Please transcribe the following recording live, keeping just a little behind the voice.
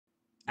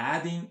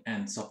adding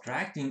and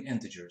subtracting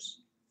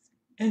integers.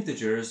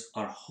 Integers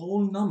are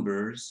whole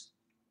numbers,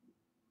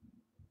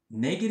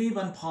 negative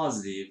and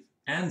positive,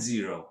 and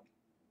zero.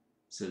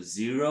 So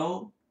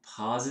 0,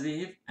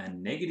 positive,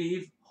 and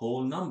negative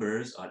whole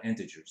numbers are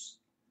integers.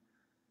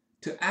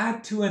 To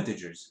add two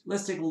integers,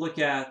 let's take a look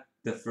at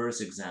the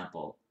first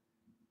example.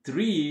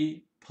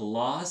 3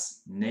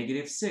 plus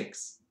negative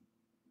 6.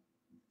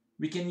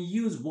 We can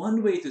use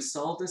one way to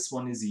solve this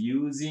one is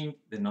using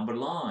the number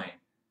line.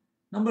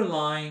 Number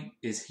line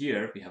is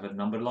here. We have a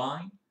number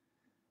line.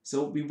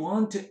 So we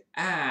want to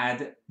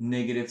add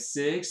negative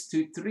 6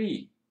 to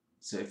 3.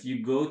 So if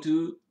you go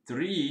to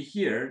 3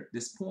 here,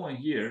 this point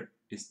here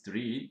is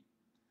 3.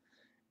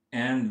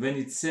 And when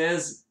it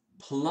says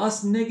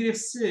plus negative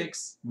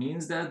 6,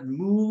 means that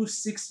move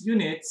 6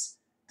 units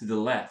to the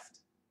left.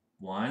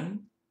 1,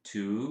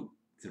 2,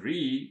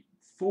 3,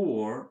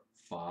 4,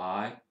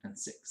 5, and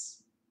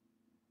 6.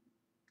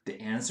 The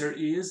answer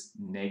is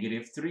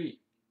negative 3.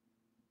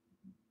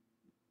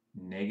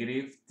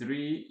 Negative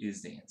 3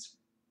 is the answer.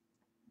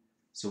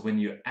 So when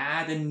you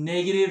add a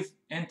negative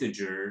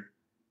integer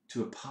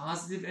to a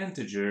positive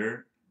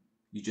integer,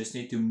 you just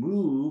need to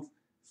move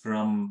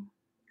from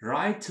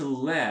right to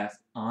left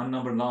on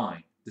number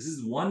line. This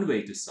is one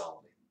way to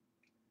solve it.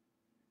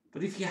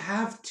 But if you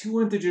have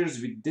two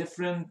integers with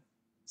different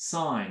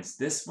signs,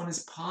 this one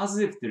is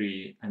positive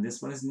 3 and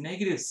this one is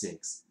negative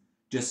 6,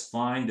 just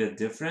find the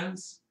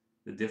difference.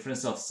 The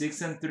difference of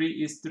 6 and 3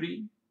 is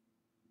 3.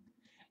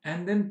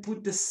 And then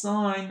put the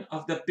sign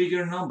of the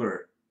bigger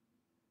number.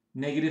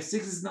 Negative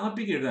 6 is not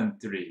bigger than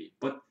 3,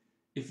 but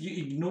if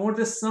you ignore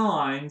the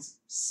signs,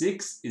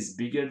 6 is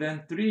bigger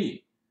than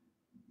 3.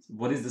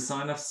 What is the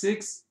sign of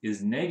 6?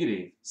 Is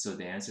negative, so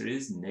the answer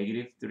is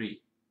negative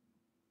 3.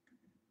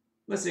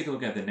 Let's take a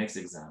look at the next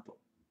example.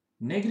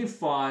 Negative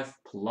 5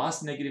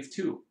 plus negative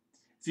 2.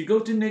 If you go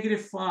to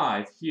negative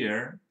 5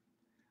 here,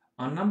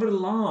 on number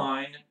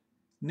line,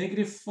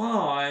 negative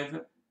 5,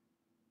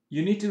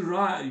 you need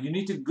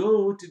to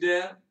go to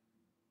the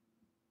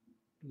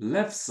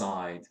left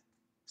side.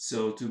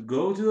 So to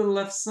go to the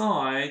left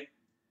side,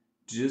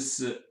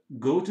 just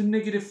go to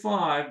negative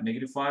 5.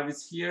 Negative 5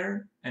 is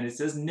here, and it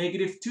says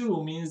negative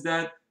 2 means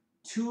that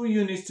 2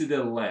 units to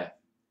the left.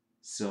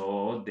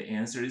 So the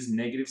answer is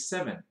negative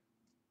 7.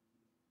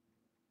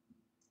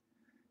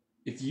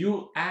 If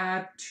you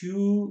add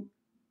two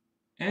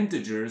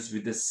integers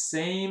with the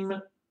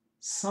same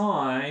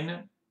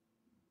sign,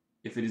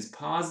 if it is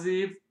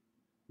positive,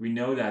 we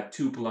know that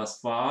 2 plus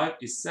 5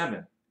 is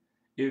 7.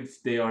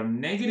 If they are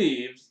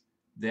negatives,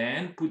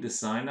 then put the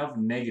sign of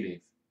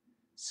negative.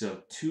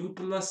 So 2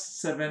 plus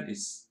 7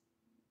 is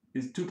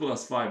 2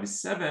 plus 5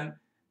 is 7,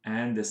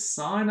 and the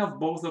sign of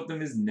both of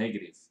them is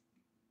negative.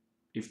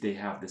 If they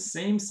have the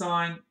same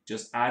sign,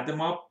 just add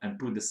them up and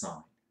put the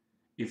sign.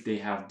 If they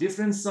have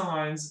different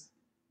signs,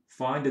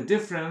 find the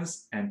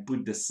difference and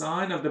put the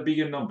sign of the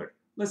bigger number.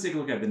 Let's take a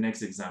look at the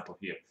next example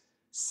here.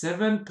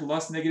 7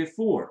 plus negative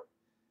 4.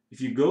 If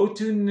you go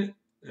to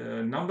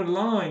number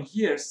line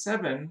here,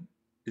 7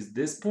 is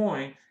this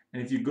point,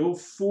 and if you go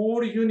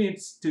 4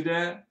 units to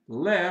the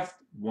left,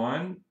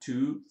 1,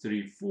 2,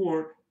 3,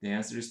 4, the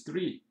answer is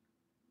 3.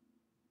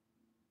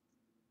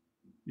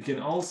 You can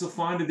also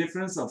find the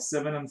difference of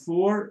 7 and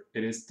 4.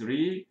 It is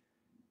 3.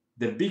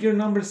 The bigger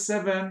number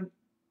 7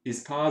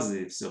 is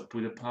positive, so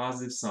put a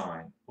positive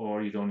sign,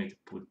 or you don't need to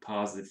put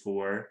positive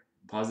for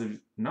positive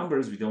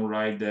numbers. We don't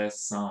write the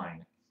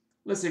sign.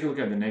 Let's take a look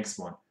at the next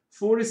one.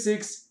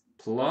 46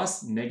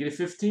 plus negative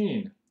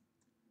 15.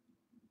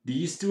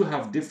 These two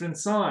have different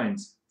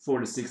signs.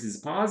 46 is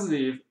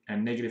positive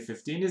and negative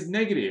 15 is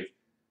negative.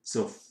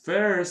 So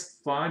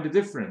first find the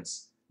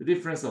difference. The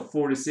difference of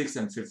 46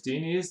 and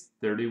 15 is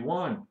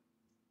 31.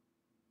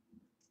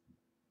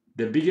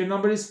 The bigger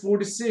number is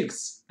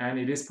 46 and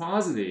it is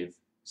positive.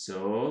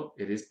 So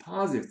it is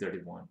positive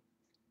 31.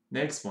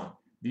 Next one.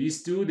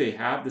 These two, they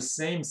have the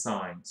same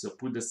sign. So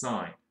put the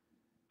sign.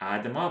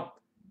 Add them up.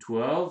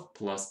 12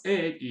 plus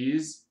 8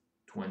 is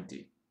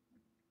 20.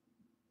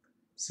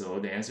 So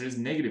the answer is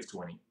negative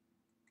 20.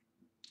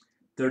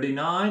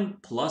 39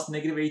 plus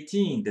negative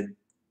 18.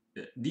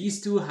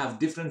 These two have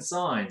different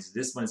signs.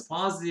 This one is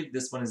positive,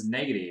 this one is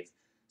negative.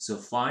 So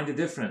find the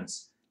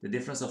difference. The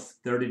difference of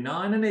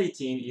 39 and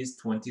 18 is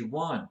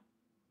 21.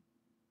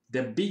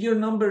 The bigger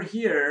number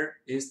here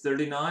is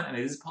 39 and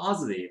it is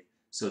positive.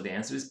 So the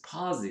answer is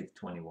positive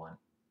 21.